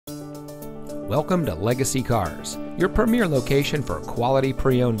Welcome to Legacy Cars, your premier location for quality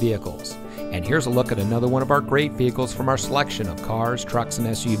pre-owned vehicles. And here's a look at another one of our great vehicles from our selection of cars, trucks, and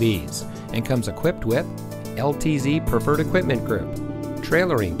SUVs, and comes equipped with LTZ Preferred Equipment Group,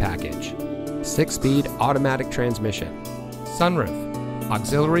 trailering package, 6-speed automatic transmission, sunroof,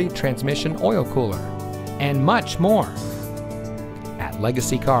 auxiliary transmission oil cooler, and much more. At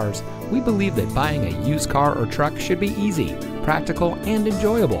Legacy Cars, we believe that buying a used car or truck should be easy, practical, and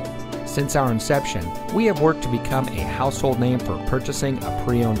enjoyable. Since our inception, we have worked to become a household name for purchasing a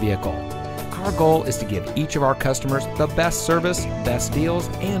pre-owned vehicle. Our goal is to give each of our customers the best service, best deals,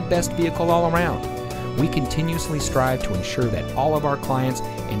 and best vehicle all around. We continuously strive to ensure that all of our clients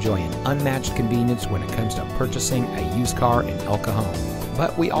enjoy an unmatched convenience when it comes to purchasing a used car in El Cajon.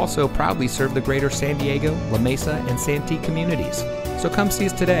 But we also proudly serve the greater San Diego, La Mesa, and Santee communities. So come see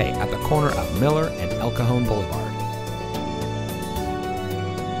us today at the corner of Miller and El Cajon Boulevard.